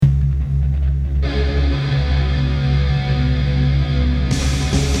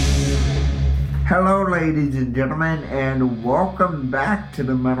ladies and gentlemen, and welcome back to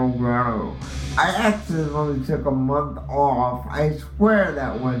the Metal Grotto. I accidentally took a month off. I swear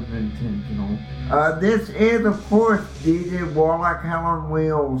that wasn't intentional. This is, of course, DJ Warlock Hell on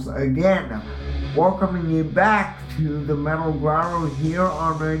Wheels again, welcoming you back to the Metal Grotto here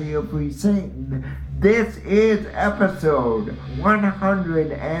on Radio Free Satan. This is episode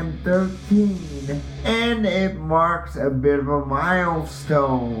 113, and it marks a bit of a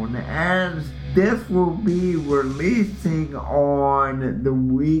milestone, as this will be releasing on the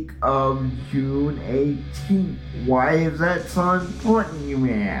week of June 18th. Why is that so important, you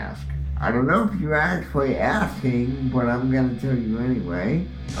may ask? I don't know if you're actually asking, but I'm going to tell you anyway.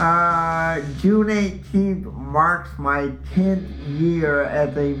 June 18th marks my 10th year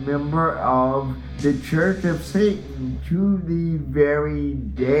as a member of the Church of Satan to the very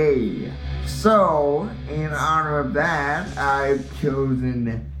day. So, in honor of that, I've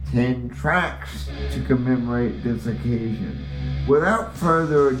chosen 10 tracks to commemorate this occasion. Without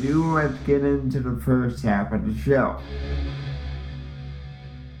further ado, let's get into the first half of the show.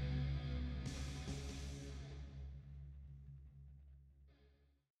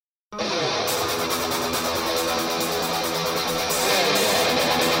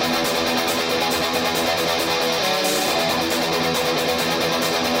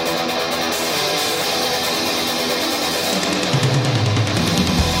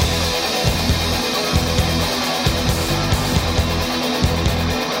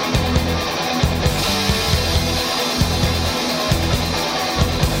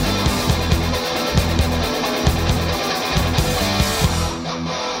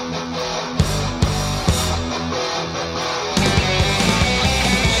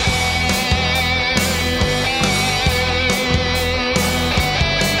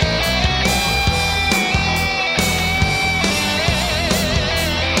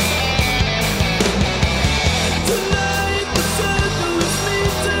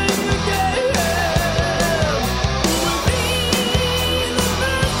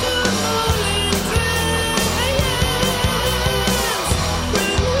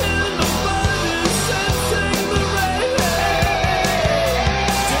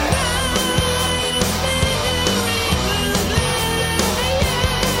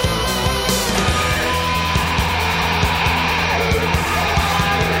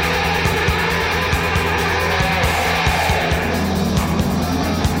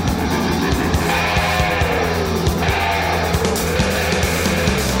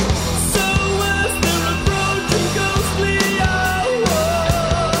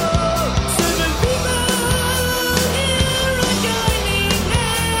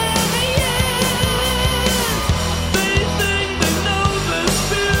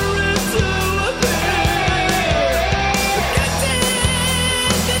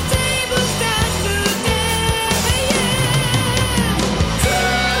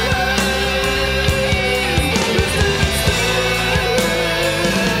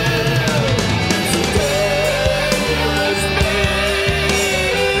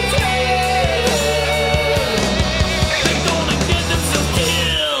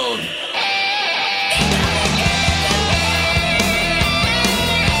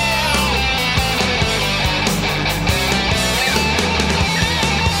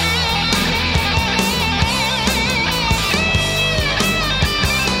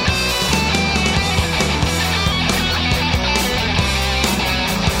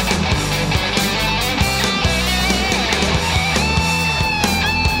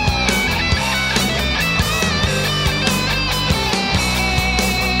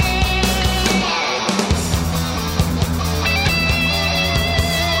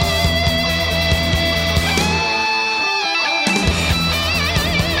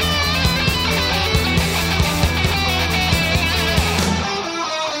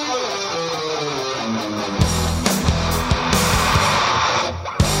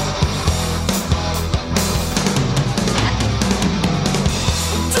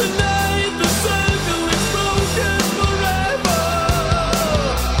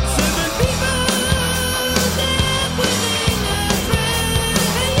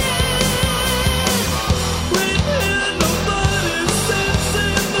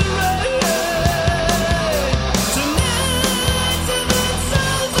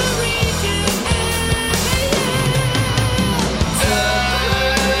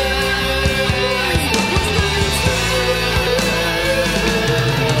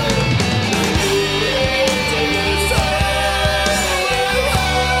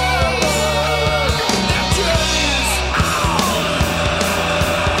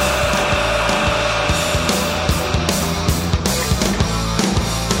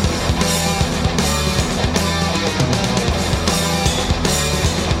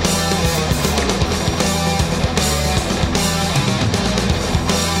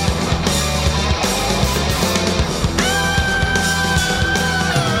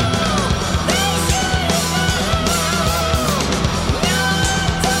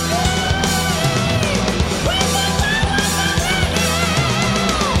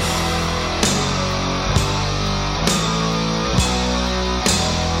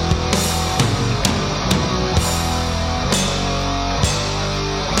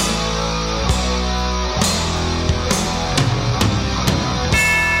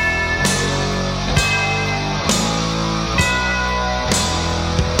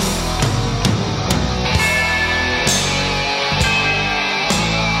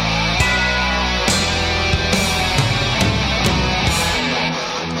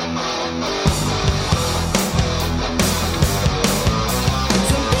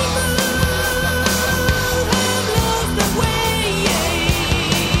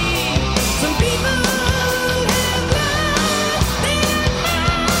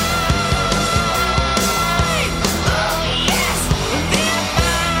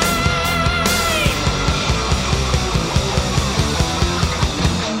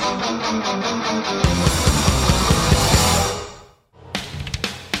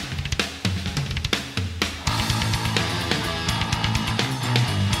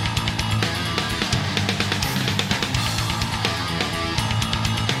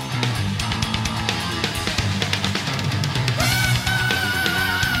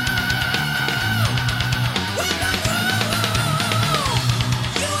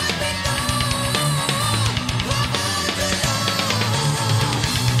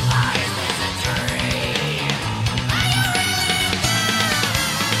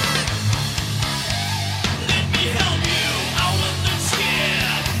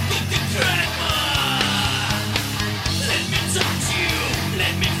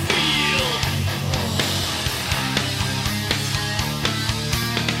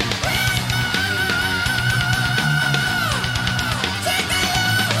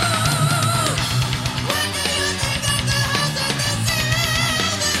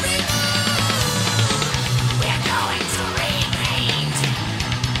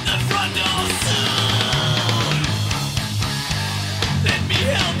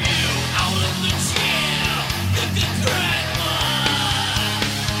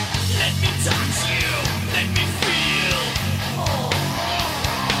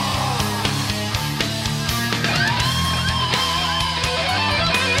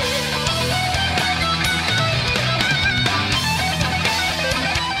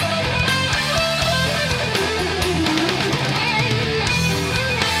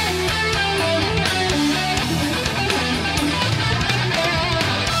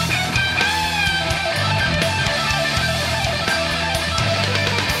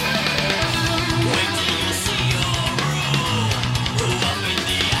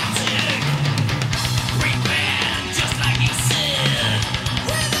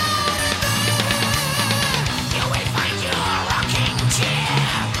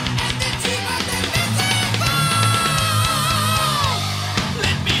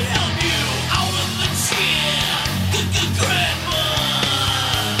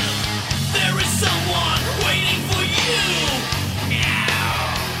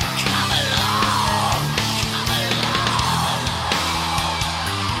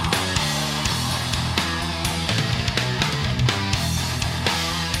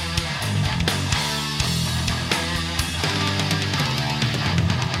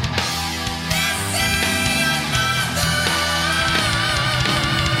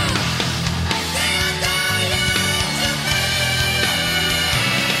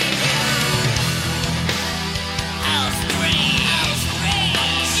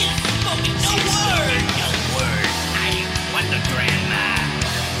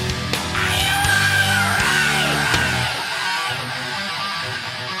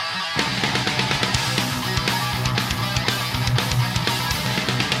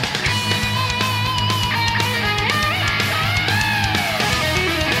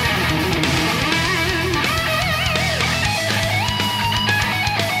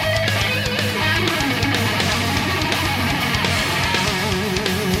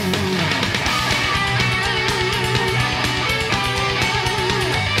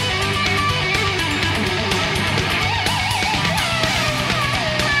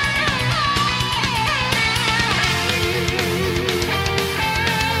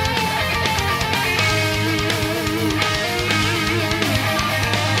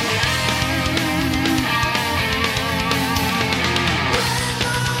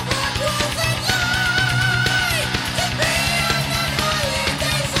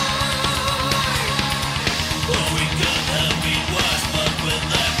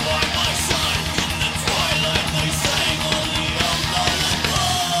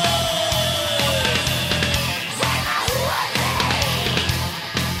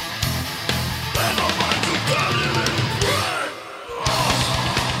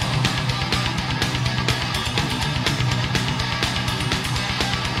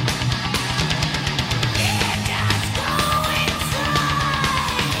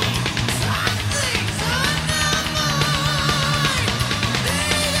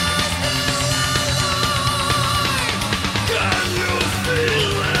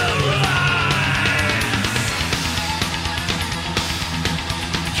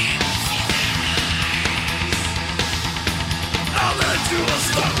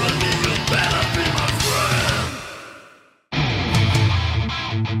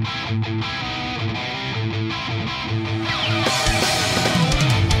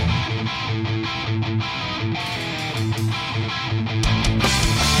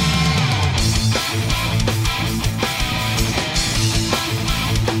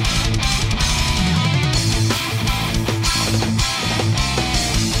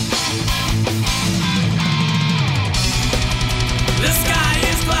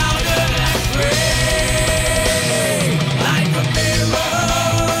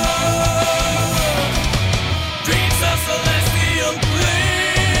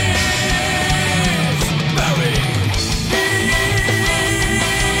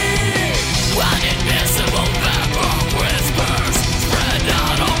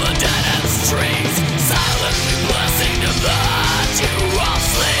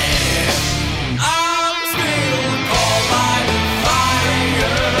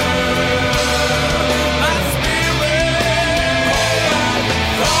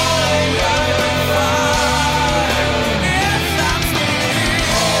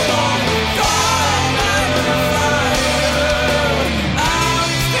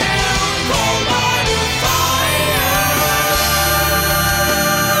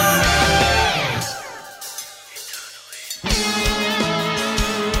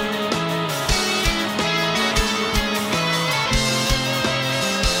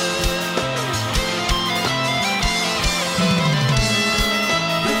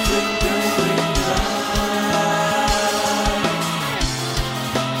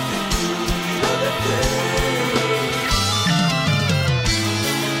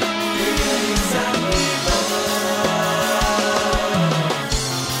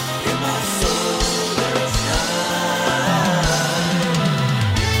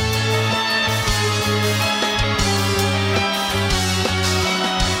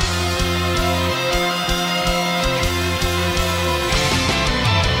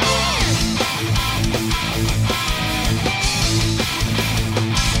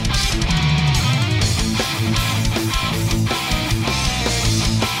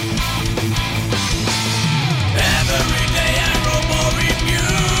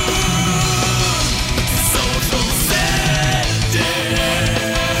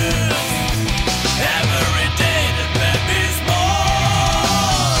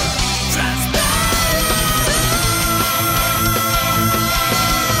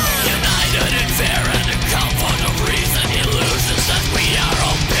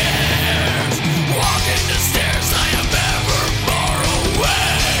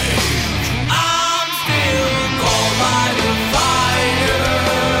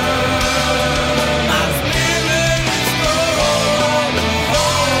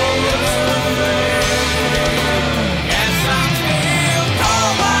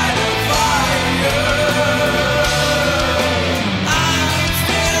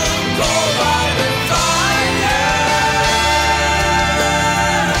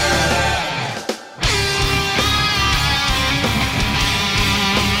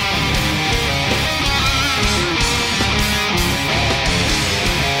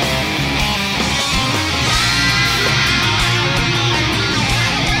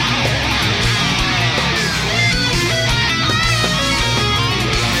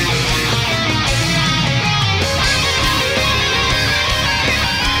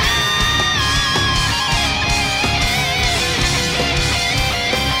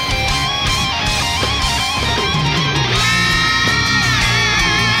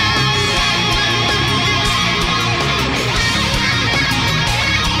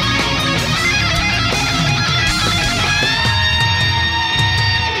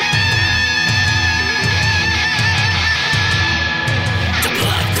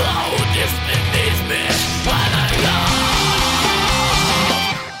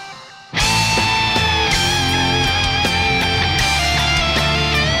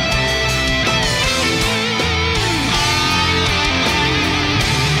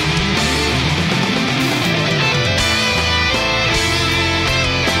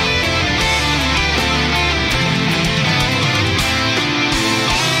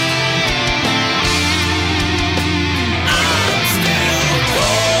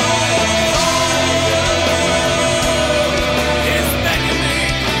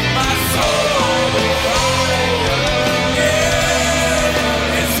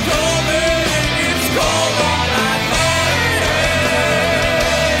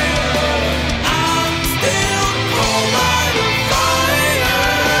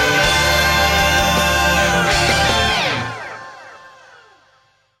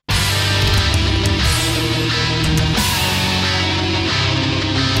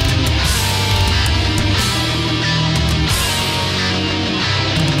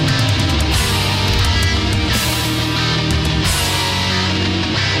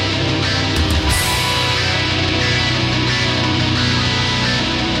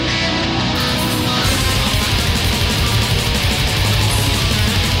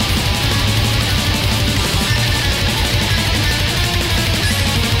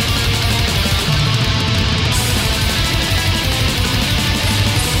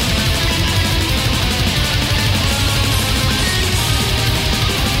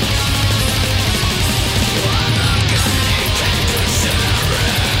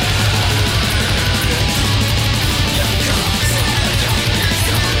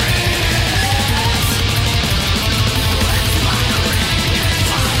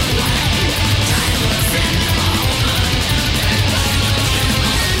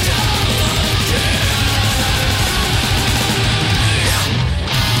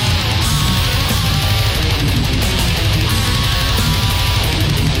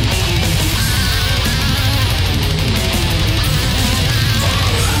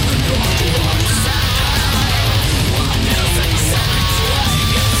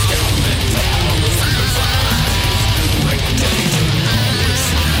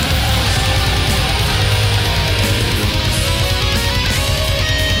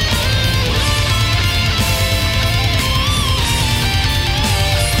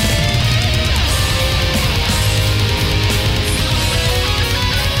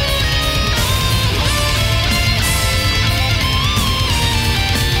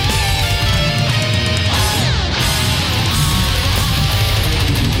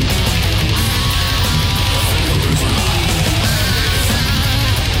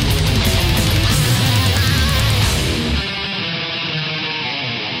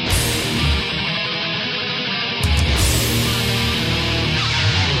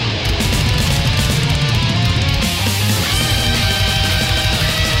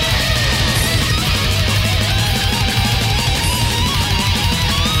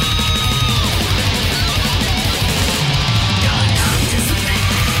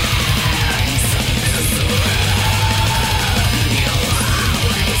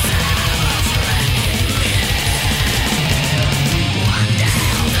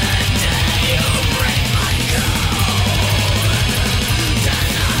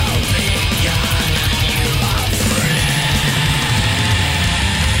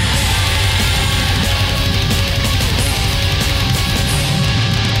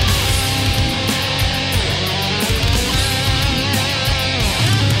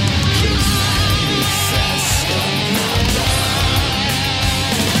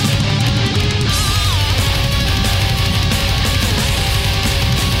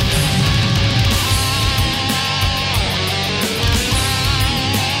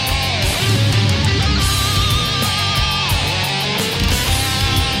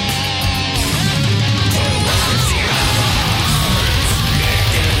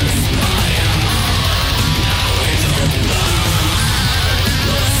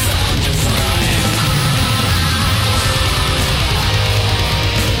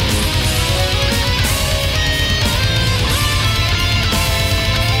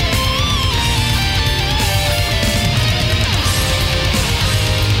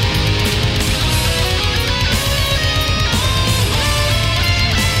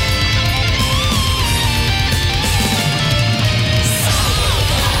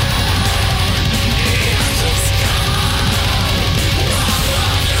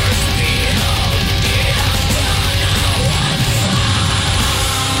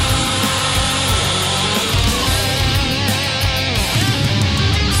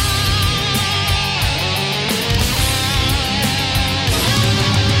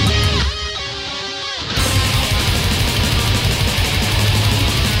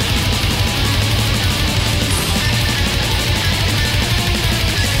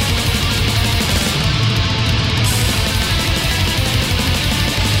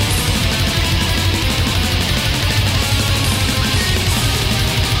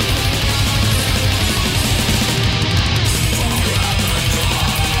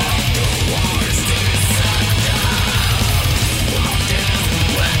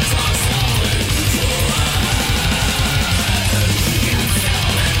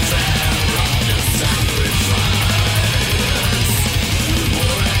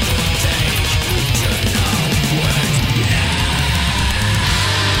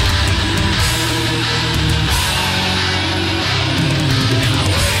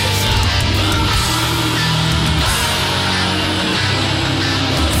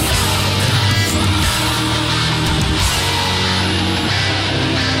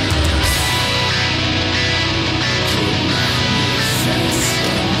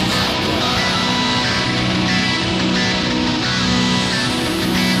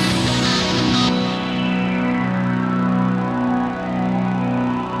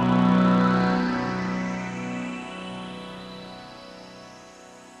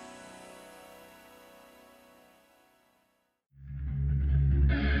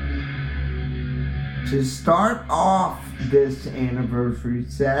 To start off this anniversary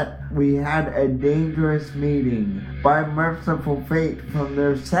set, we had A Dangerous Meeting by Merciful Fate from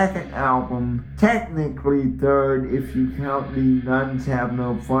their second album, technically third if you count the Nuns Have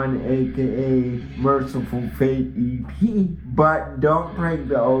No Fun aka Merciful Fate EP, but Don't Break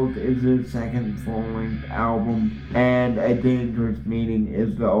the Oath is their second full-length album, and A Dangerous Meeting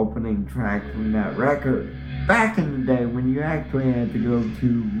is the opening track from that record. Back in the day when you actually had to go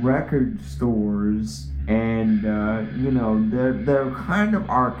to record stores, and they're kind of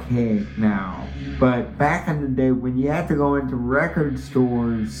archaic now, but back in the day when you had to go into record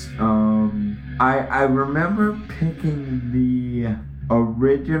stores, I remember picking the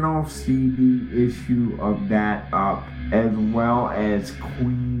original CD issue of that up, as well as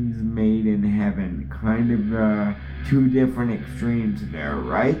Queen's Made in Heaven. Kind of two different extremes there,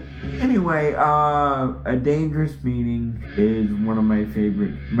 right? Anyway, A Dangerous Meeting is one of my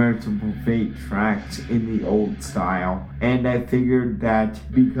favorite Merciful Fate tracks in the old style, and I figured that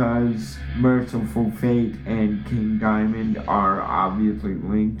because Merciful Fate and King Diamond are obviously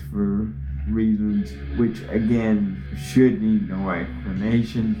linked for reasons which again should need no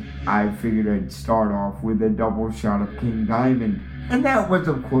explanation, I figured I'd start off with a double shot of King Diamond. And that was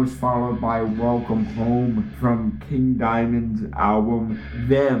of course followed by Welcome Home from King Diamond's album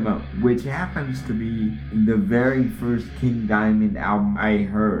Them, which happens to be the very first King Diamond album I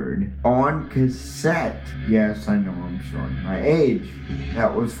heard on cassette. Yes, I know I'm showing my age.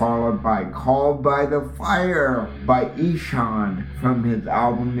 That was followed by Called by the Fire by Ishan from his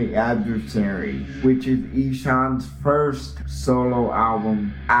album The Adversary, which is Ishan's first solo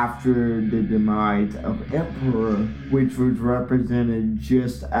album after the demise of Emperor, which was represented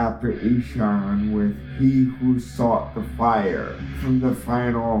just after Ishan with He Who Sought the Fire from the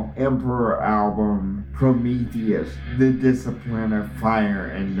final Emperor album Prometheus, The Discipline of Fire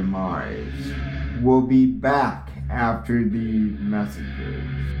and Demise. We'll be back after these messages.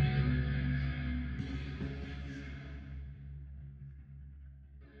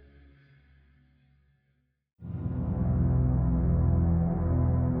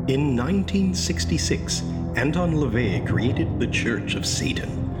 In 1966, Anton LaVey created the Church of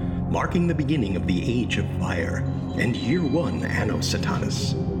Satan, marking the beginning of the Age of Fire and Year One Anno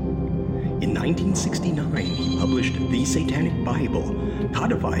Satanas. In 1969, he published The Satanic Bible,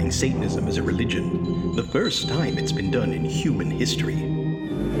 codifying Satanism as a religion, the first time it's been done in human history.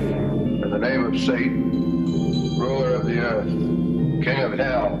 In the name of Satan, ruler of the earth, king of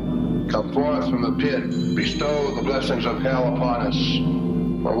hell, come forth from the pit, bestow the blessings of hell upon us.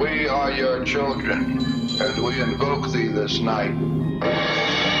 For we are your children, and we invoke thee this night.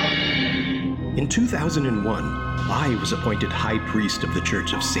 In 2001, I was appointed High Priest of the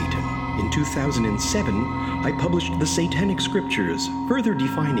Church of Satan. In 2007, I published the Satanic Scriptures, further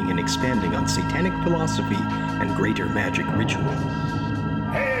defining and expanding on satanic philosophy and greater magic ritual.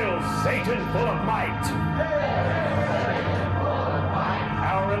 Hail, Satan full of might!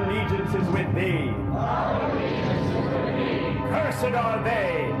 Our allegiance is with thee. Cursed are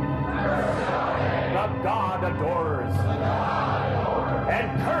they. The God adorers. And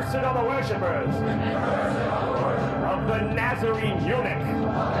cursed are the worshippers of the Nazarene eunuch.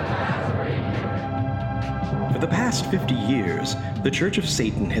 For the past 50 years, the Church of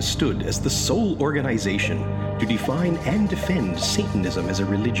Satan has stood as the sole organization to define and defend Satanism as a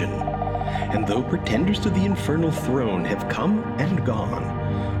religion. And though pretenders to the infernal throne have come and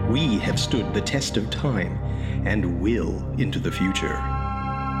gone, we have stood the test of time and will into the future.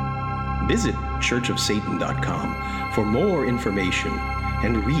 Visit churchofsatan.com for more information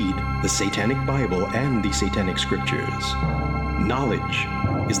and read the Satanic Bible and the Satanic Scriptures. Knowledge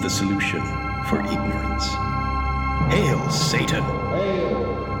is the solution for ignorance. Hail, Satan! Hail,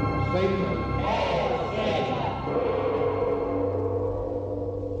 Satan!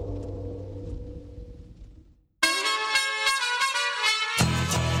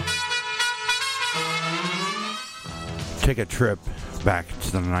 Take a trip back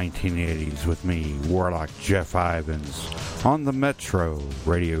to the 1980s with me, Warlock Jeff Ivins, on the Metro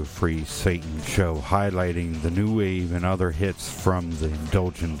Radio Free Satan Show, highlighting the new wave and other hits from the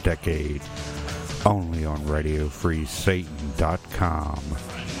indulgent decade, only on RadioFreeSatan.com.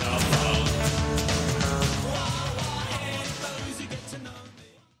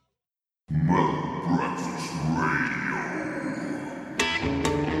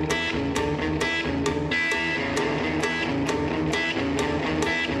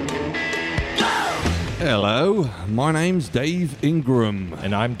 Hello, my name's Dave Ingram.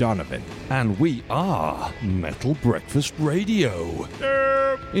 And I'm Donovan. And we are Metal Breakfast Radio.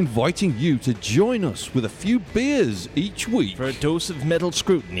 inviting you to join us with a few beers each week For a dose of metal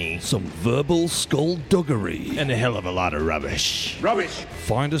scrutiny some verbal skullduggery. and a hell of a lot of rubbish.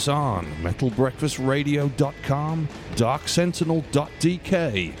 Find us on metalbreakfastradio.com,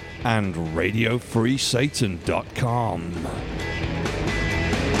 darksentinel.dk, and radiofreesatan.com.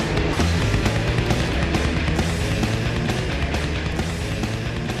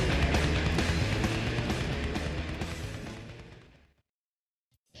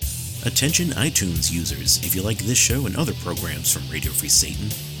 Attention iTunes users, if you like this show and other programs from Radio Free Satan,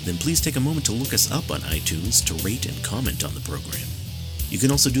 then please take a moment to look us up on iTunes to rate and comment on the program. You can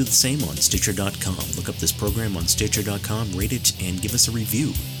also do the same on Stitcher.com. Look up this program on Stitcher.com, rate it, and give us a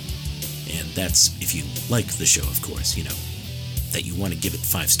review. And that's if you like the show, of course, that you want to give it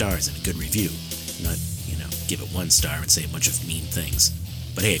 5 stars and a good review, not, give it 1 star and say a bunch of mean things.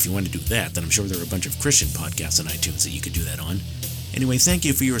 But hey, if you want to do that, then I'm sure there are a bunch of Christian podcasts on iTunes that you could do that on. Anyway, thank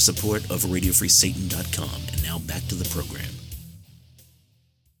you for your support of RadioFreeSatan.com, and now back to the program.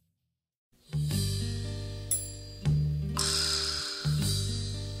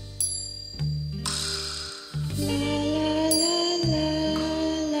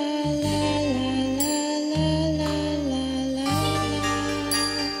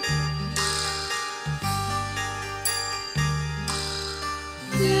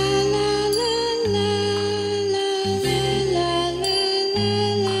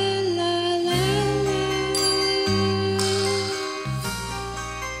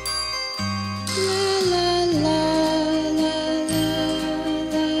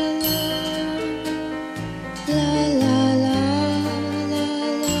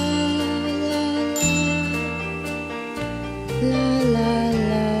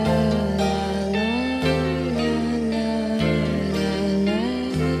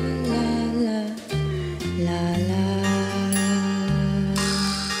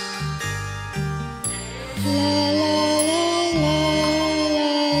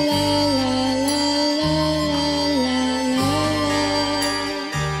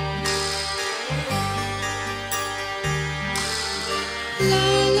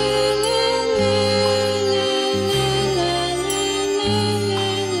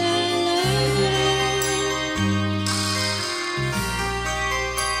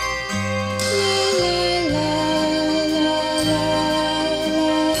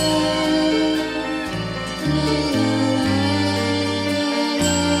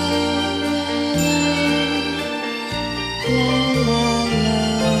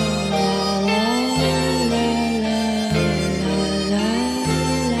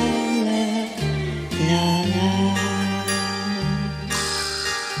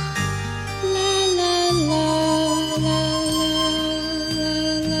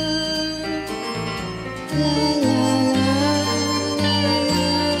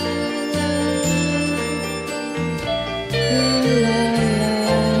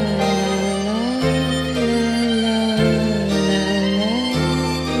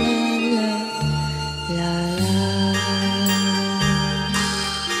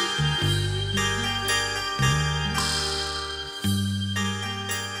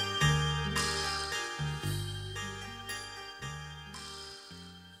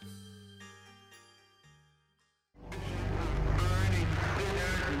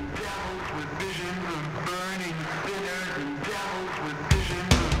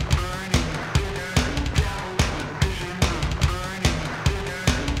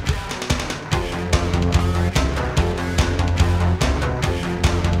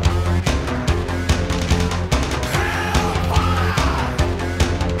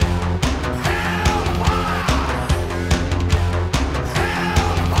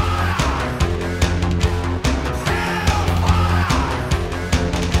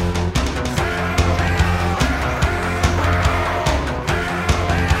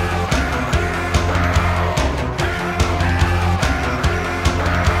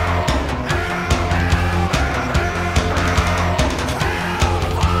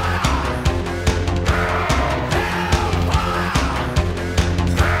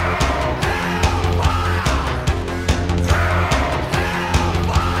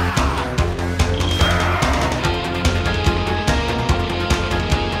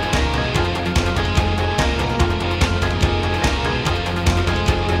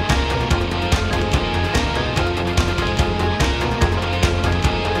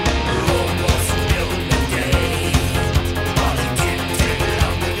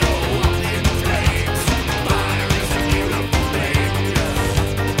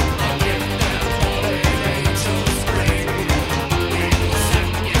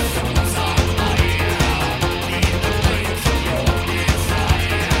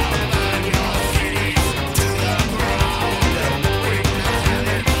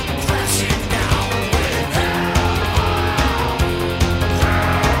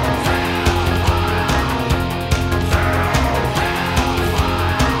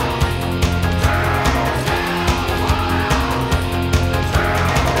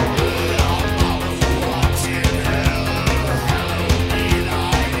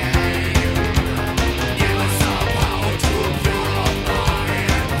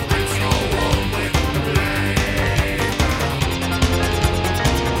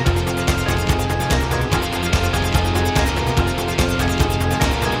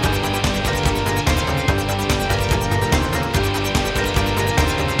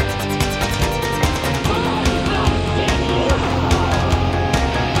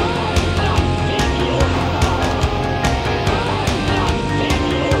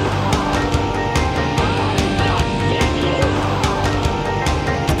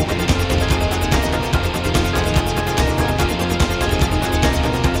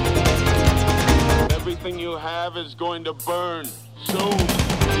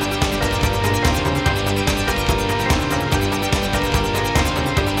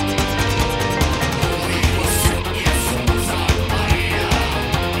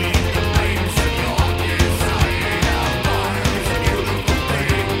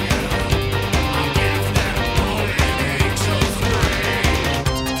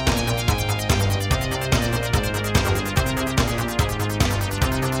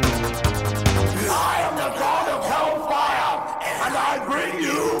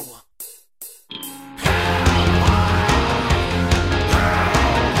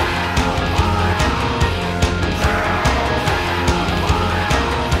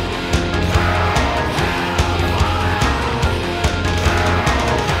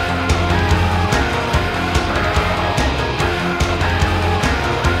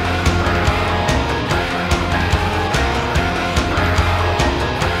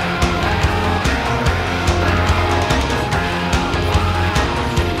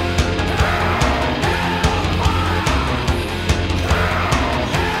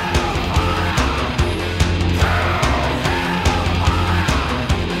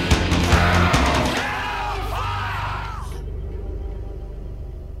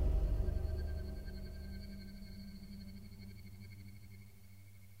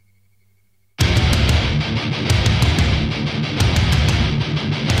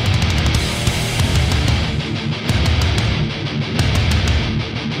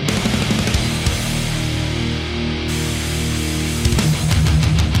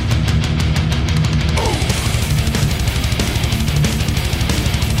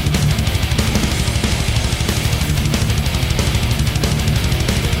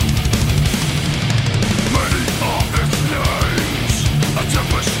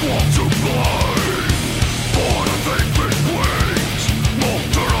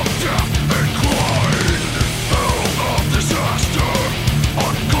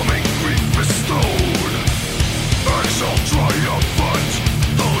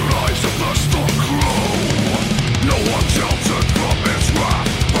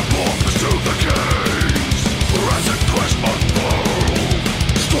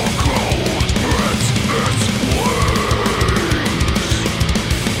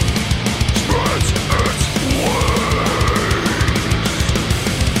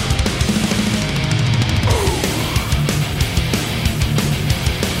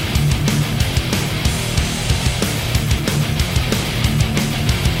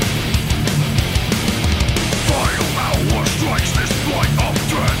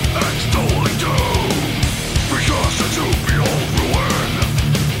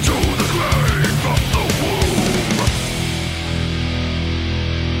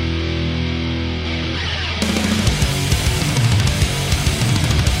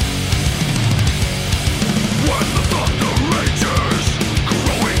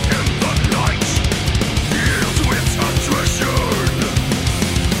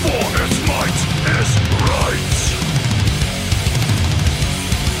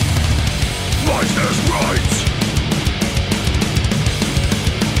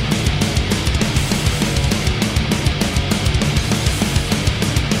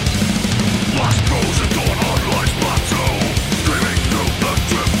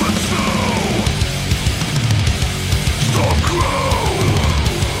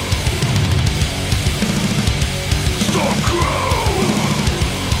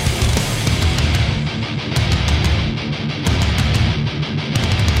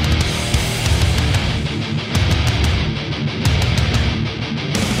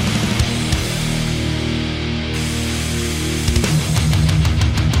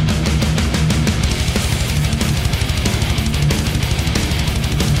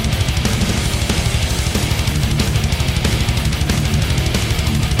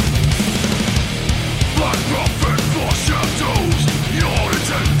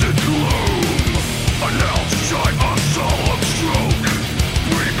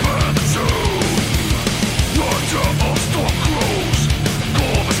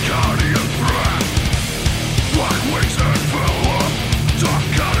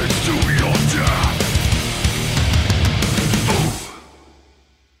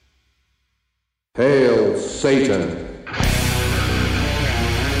 Satan.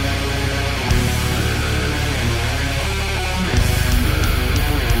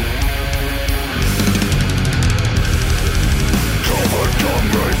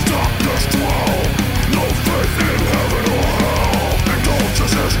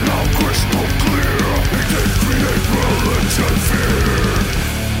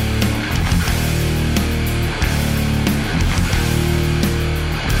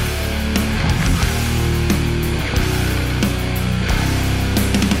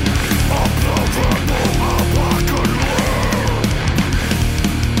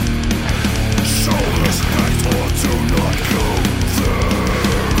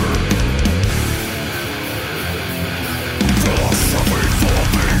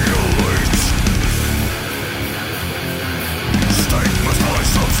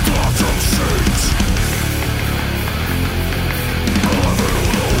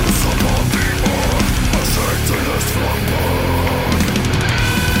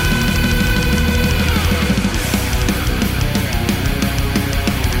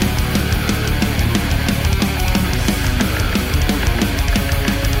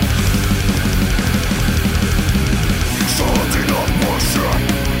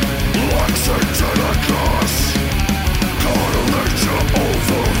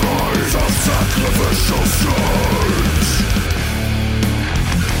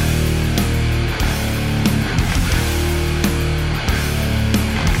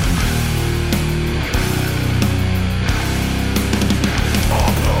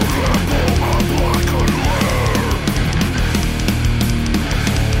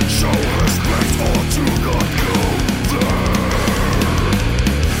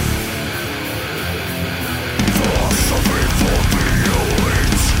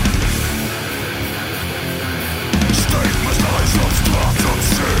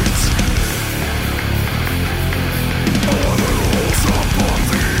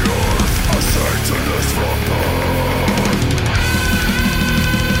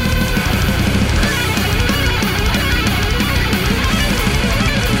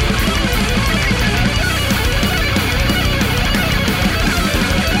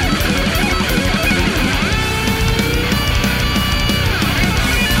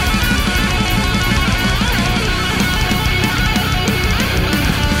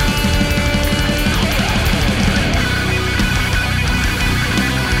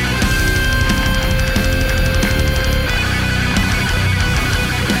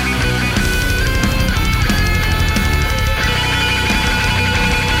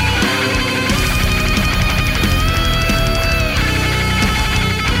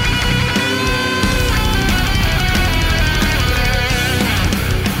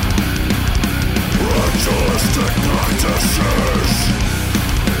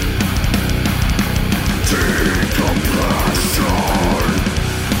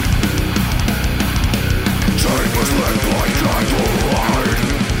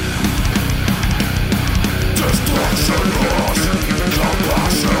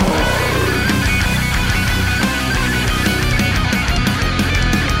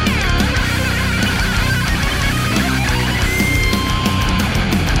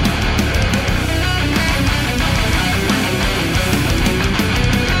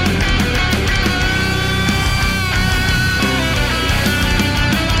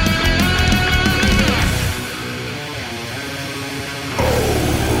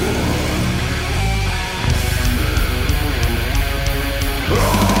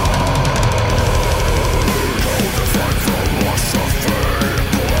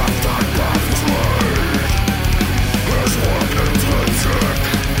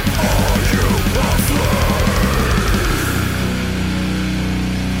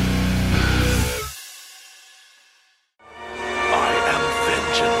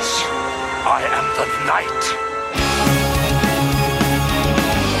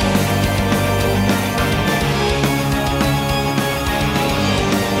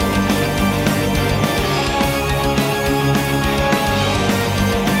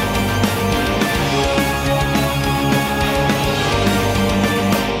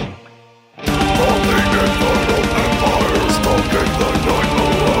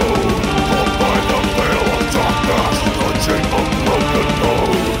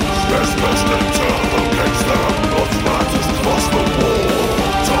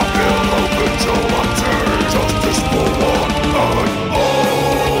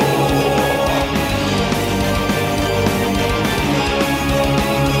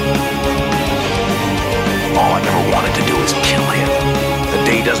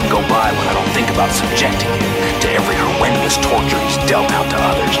 about subjecting you to every horrendous torture he's dealt out to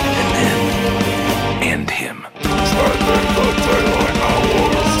others. And then, end him. Spending the daylight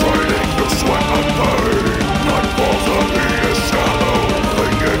hours draining your sweat and pain. Night falls on me as shadow,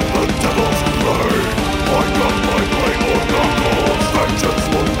 clinging the devil's blade. My gun, my blade or knuckles, vengeance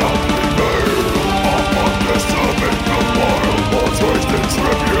will not be made. Upon this serving the wild ones raised in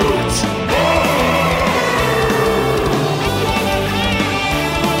tributes.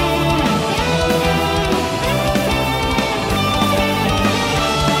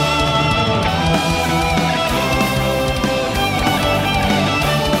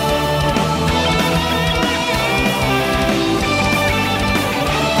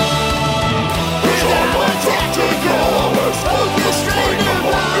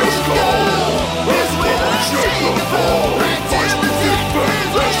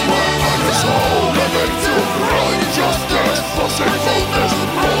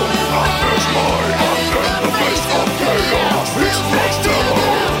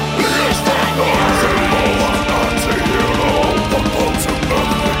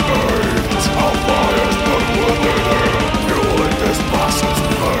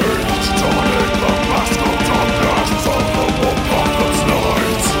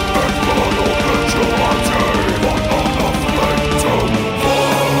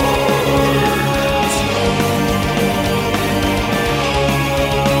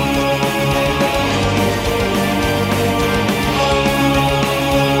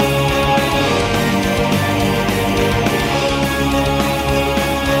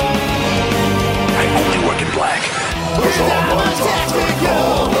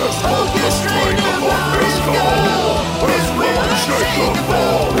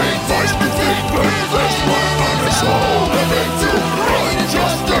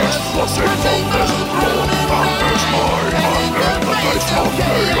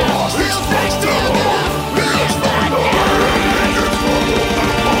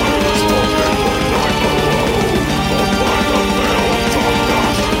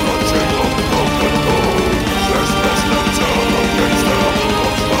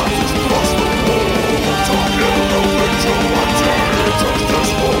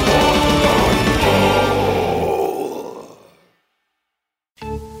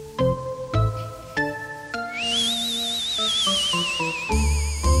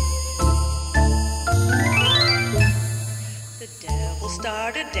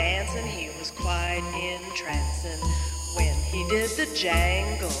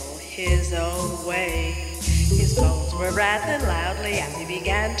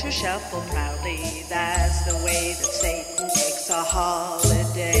 Shuffle proudly, that's the way that Satan takes a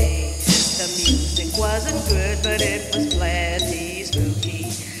holiday. The music wasn't good, but it was plenty spooky.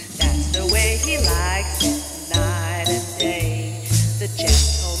 That's the way he likes it, night and day. The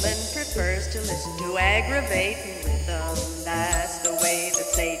gentleman prefers to listen to aggravating rhythm. That's the way that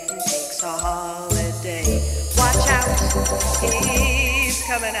Satan takes a holiday. Watch out, he's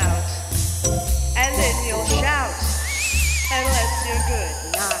coming out, and then you'll shout, unless you're good,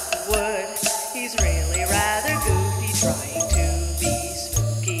 not wood. He's really rather goofy, trying to be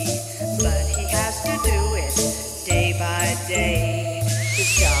spooky, but he has to do it day by day. His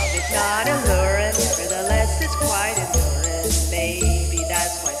job is not alluring, nevertheless it's quite enduring. Maybe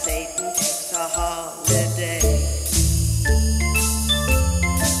that's why Satan takes a holiday.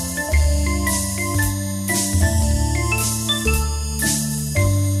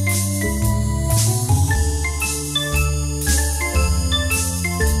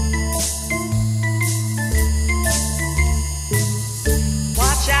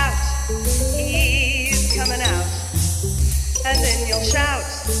 And then you'll shout,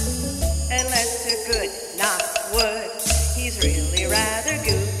 unless you're good, not wood. He's really rather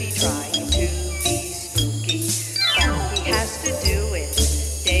goofy, trying to be spooky, but he has to do it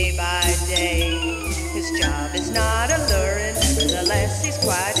day by day. His job is not alluring, nevertheless he's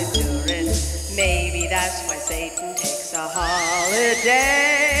quite enduring. Maybe that's why Satan takes a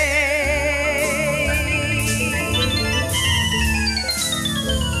holiday.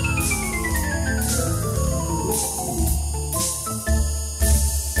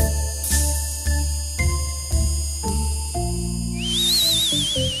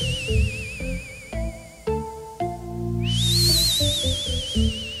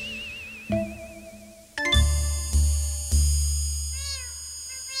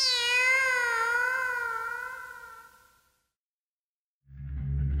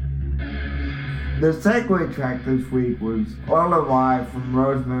 The segue track this week was Lullaby from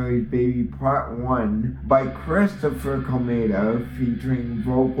Rosemary's Baby Part 1 by Christopher Comeda featuring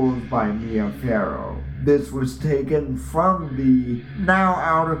vocals by Mia Farrow. This was taken from the now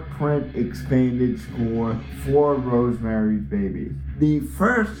out-of-print expanded score for Rosemary's Baby. The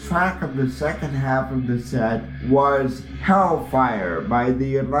first track of the second half of the set was Hellfire by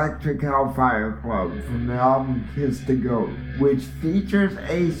the Electric Hellfire Club from the album Kiss the Ghost, which features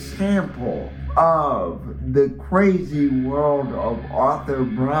a sample of the crazy world of Arthur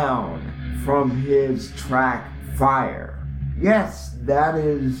Brown from his track Fire. Yes, that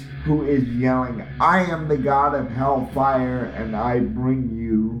is who is yelling, "I am the god of hellfire and I bring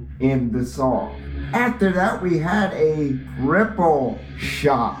you," in the song. After that, we had a triple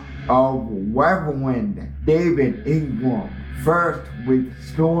shot of Webwind, David Ingram. First with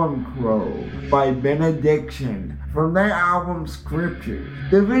Stormcrow by Benediction from their album Scriptures,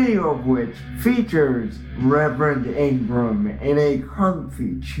 the video of which features Reverend Ingram in a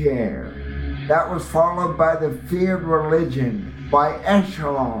comfy chair. That was followed by The Feared Religion by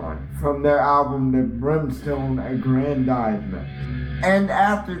Echelon from their album The Brimstone Aggrandizement. And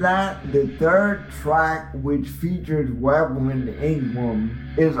after that, the third track, which features Webwind Ingram,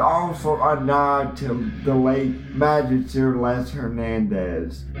 is also a nod to the late Magister Les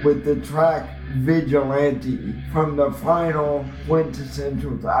Hernandez, with the track Vigilante from the final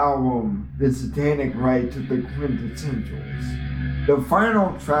Quintessentials album, The Satanic Rites of the Quintessentials. The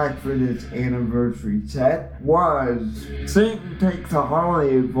final track for this anniversary set was Satan Takes a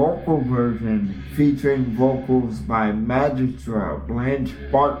Holiday vocal version featuring vocals by Magistra Blanche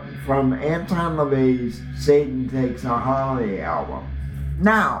Barton from Anton LaVey's Satan Takes a Holiday album.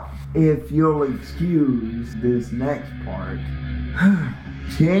 Now, if you'll excuse this next part,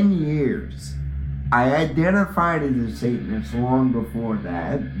 10 years. I identified as a Satanist long before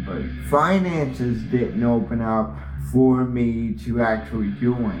that, but finances didn't open up for me to actually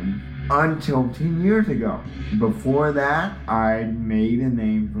join until 10 years ago. Before that, I'd made a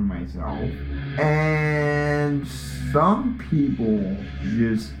name for myself, and some people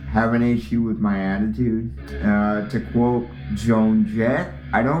just have an issue with my attitude. To quote Joan Jett,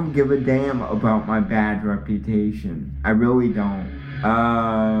 I don't give a damn about my bad reputation. I really don't.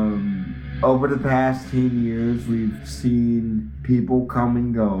 Over the past 10 years, we've seen people come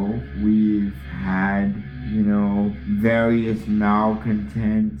and go. We've had, various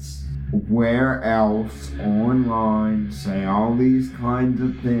malcontents, where else, online, say all these kinds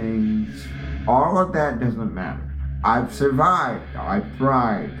of things. All of that doesn't matter. I've survived. I've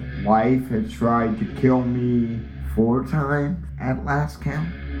thrived. Life has tried to kill me 4 times at last count.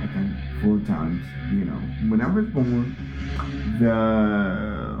 I think 4 times, when I was born.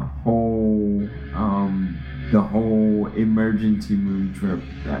 The whole emergency room trip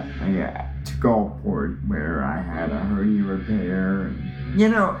that I had to Gulfport, where I had a hernia repair, and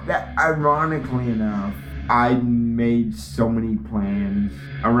that ironically enough, I made so many plans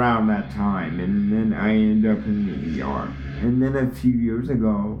around that time, and then I ended up in the ER. And then a few years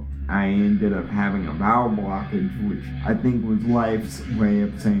ago, I ended up having a bowel blockage, which I think was life's way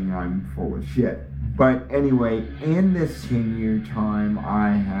of saying I'm full of shit. But anyway, in this 10-year time, I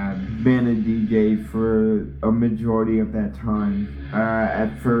have been a DJ for a majority of that time.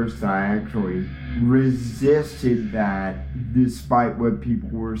 At first, I actually resisted that, despite what people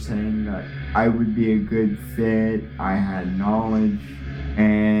were saying that I would be a good fit. I had knowledge,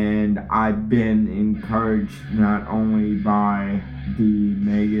 and I've been encouraged not only by the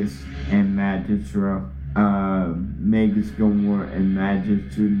Magus and Magistra, Magus Gilmore and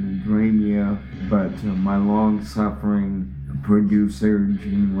Magister Nadramia, but my long-suffering producer,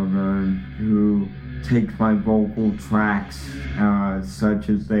 Gene Laverne, who takes my vocal tracks, such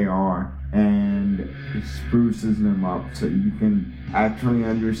as they are, and spruces them up so you can actually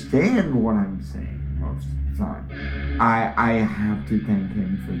understand what I'm saying most of the time. I have to thank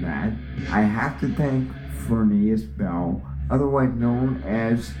him for that. I have to thank Fernius Bell, otherwise known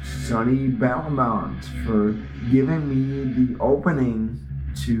as Sonny Belmont, for giving me the opening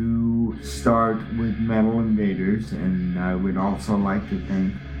to start with Metal Invaders, and I would also like to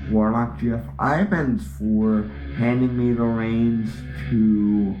thank Warlock Jeff Ivins for handing me the reins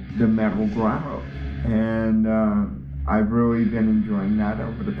to the Metal Grotto, and I've really been enjoying that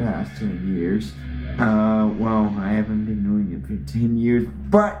over the past 10 years. Well, I haven't been doing it for 10 years,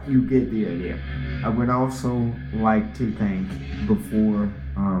 but you get the idea. I would also like to thank, before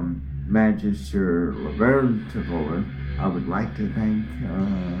Magister Laverne took over, I would like to thank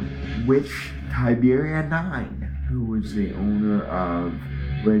Witch Tiberia 9, who was the owner of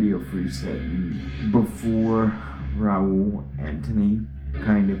Radio Free Satan before Raul Anthony.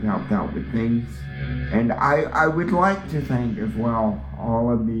 kind of helped out with things. And I would like to thank as well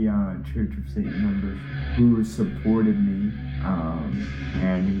all of the Church of Satan members who supported me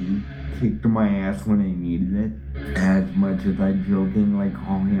and who kicked my ass when I needed it. As much as I jokingly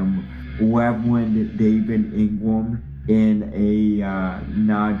call him Reverend David Ingram in a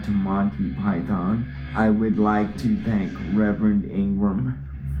nod to Monty Python, I would like to thank Reverend Ingram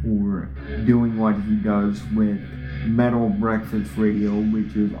for doing what he does with Metal Breakfast Radio,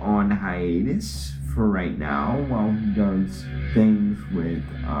 which is on hiatus for right now while he does things with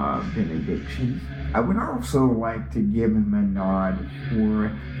Benediction. I would also like to give him a nod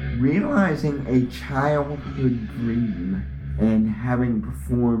for realizing a childhood dream and having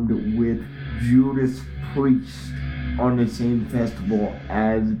performed with Judas Priest on the same festival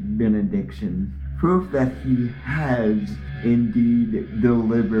as Benediction. Proof that he has indeed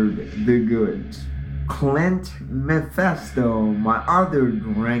delivered the goods. Clint Mephisto, my other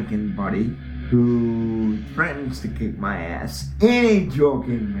drinking buddy, who threatens to kick my ass in a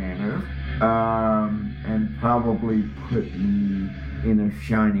joking manner, and probably put me in a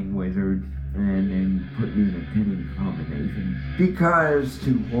Shining Wizard and then put me in a pinning combination. Because,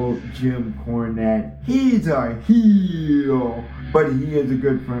 to quote Jim Cornette, he's a heel, but he is a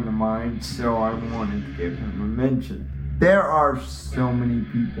good friend of mine, so I wanted to give him a mention. There are so many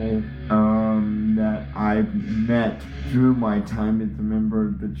people that I've met through my time as a member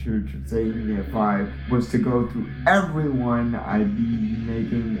of the Church of Satan. If I was to go through everyone, I'd be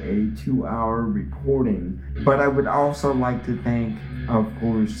making a 2-hour recording. But I would also like to thank, of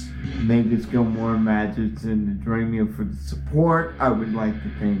course, Magus Gilmore, Magus and the Dreamia for the support. I would like to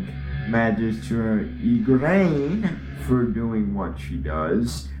thank Magister Igraine for doing what she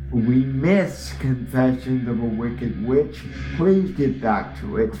does. We miss Confessions of a Wicked Witch. Please get back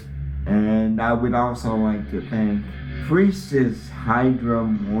to it. And I would also like to thank Priestess Hydra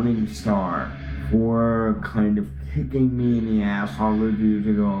Morningstar for kind of kicking me in the ass all those years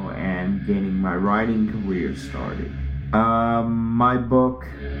ago and getting my writing career started. My book,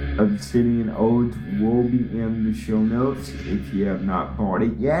 Obsidian Odes, will be in the show notes. If you have not bought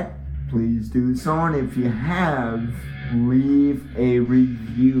it yet, please do so. And if you have, leave a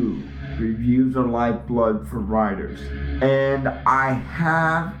review. Reviews are lifeblood for writers. And I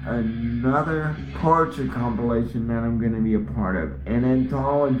have another torture compilation that I'm going to be a part of, an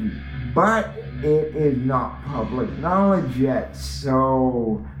anthology. But it is not public knowledge yet,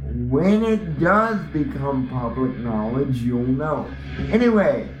 so when it does become public knowledge, you'll know.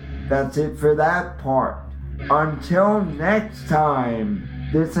 Anyway, that's it for that part. Until next time,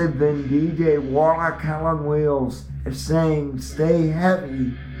 this has been DJ Warlock Helen Wheels saying stay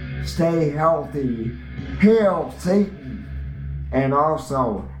heavy, stay healthy, hail Satan, and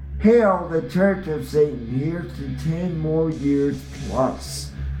also hail the Church of Satan. Here's to 10 more years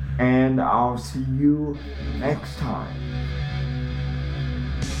plus, and I'll see you next time.